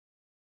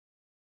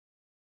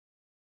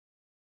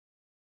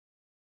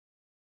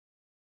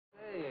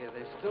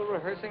still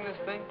rehearsing this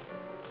thing?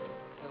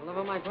 For the love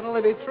of Mike, when will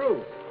they be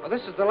through? Well,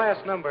 this is the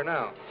last number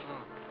now.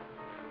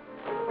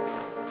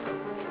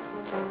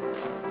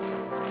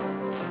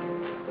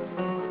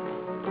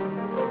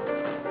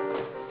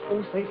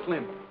 Oh, say,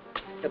 Slim,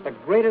 got the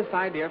greatest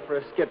idea for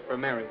a skit for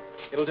Mary.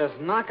 It'll just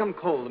knock 'em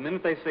cold the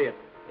minute they see it.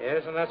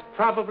 Yes, and that's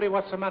probably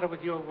what's the matter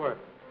with your work.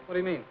 What do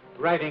you mean?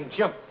 Writing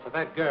junk for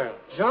that girl.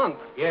 Junk?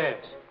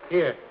 Yes.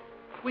 Here.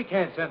 We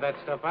can't send that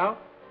stuff out.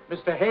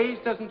 Mr. Hayes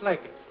doesn't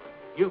like it.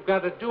 You've got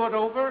to do it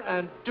over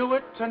and do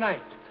it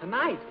tonight.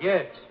 Tonight?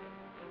 Yes.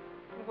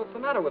 What's the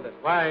matter with it?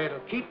 Why, it'll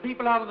keep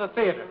people out of the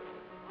theater.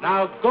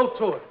 Now, go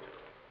to it.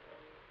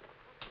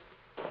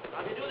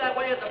 Now, if you do that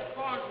way at the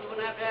performance, we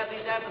wouldn't have to have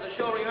these after the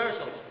show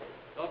rehearsals.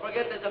 Don't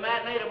forget there's a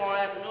matinee tomorrow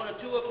afternoon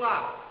at 2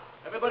 o'clock.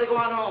 Everybody go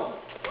on home.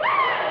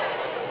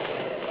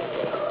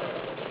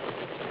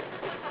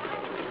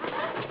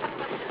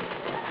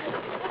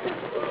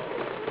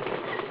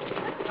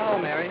 Hello,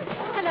 Mary.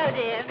 Hello,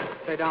 dear.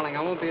 Say, darling,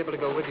 I won't be able to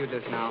go with you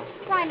just now.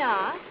 Why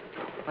not?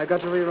 I've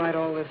got to rewrite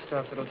all this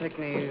stuff. It'll take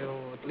me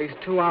at least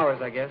 2 hours,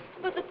 I guess.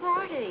 But the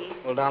party.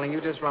 Well, darling, you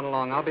just run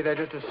along. I'll be there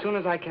just as soon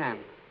as I can.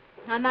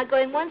 I'm not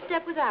going one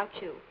step without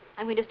you.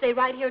 I'm going to stay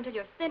right here until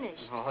you're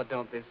finished. Oh,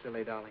 don't be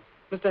silly, darling.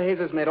 Mr. Hayes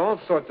has made all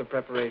sorts of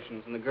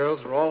preparations, and the girls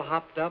are all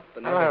hopped up.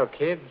 And Hello,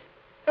 kids.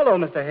 Hello,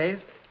 Mr. Hayes.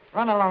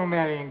 Run along,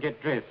 Mary, and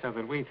get dressed so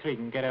that we three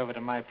can get over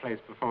to my place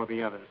before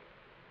the others.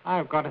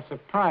 I've got a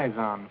surprise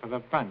on for the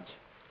bunch.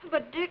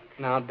 But, Dick...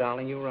 Now,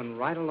 darling, you run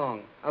right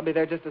along. I'll be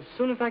there just as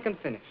soon as I can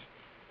finish.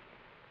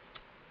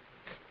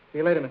 See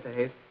you later, Mr.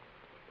 Hayes.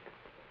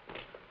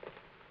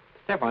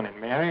 Step on it,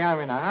 Mary. I'm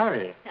in a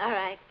hurry. All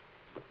right.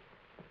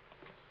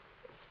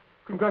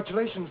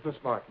 Congratulations, Miss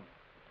Martin.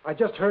 I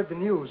just heard the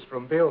news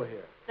from Bill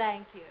here.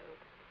 Thank you.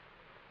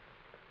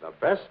 The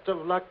best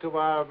of luck to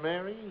our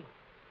Mary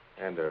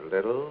and her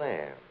little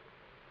lamb.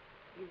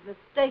 You've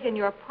mistaken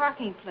your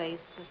parking place,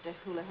 Mr.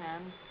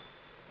 Houlihan.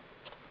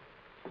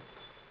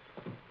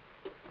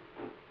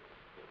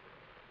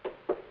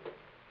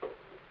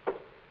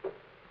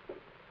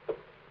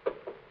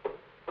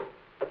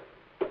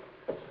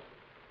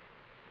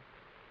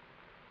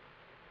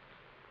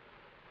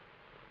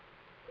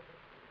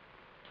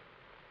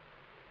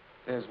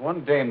 There's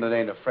one dame that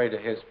ain't afraid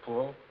of his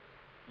pull.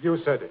 You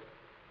said it.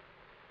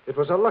 It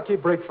was a lucky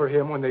break for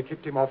him when they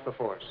kicked him off the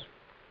force.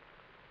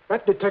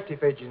 That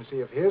detective agency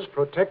of his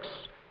protects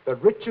the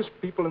richest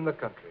people in the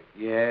country.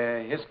 Yeah,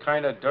 his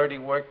kind of dirty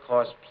work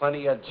costs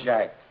plenty of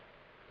jack.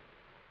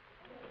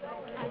 Gee,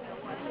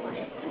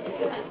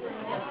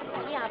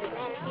 I'll be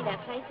glad to see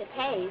that place at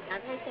Hayes.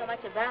 I've heard so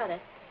much about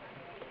it.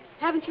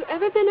 Haven't you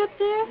ever been up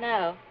there?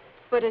 No.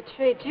 But a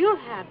treat you'll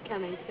have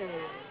coming soon.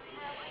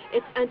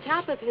 It's on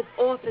top of his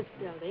office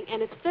building,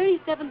 and it's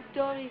 37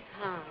 stories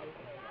high.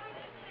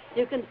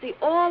 You can see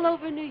all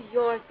over New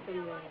York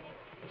from there.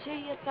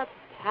 Gee, it's a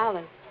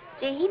palace.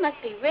 Gee, he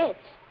must be rich.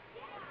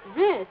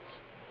 Rich?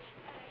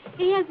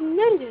 He has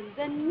millions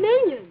and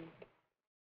millions.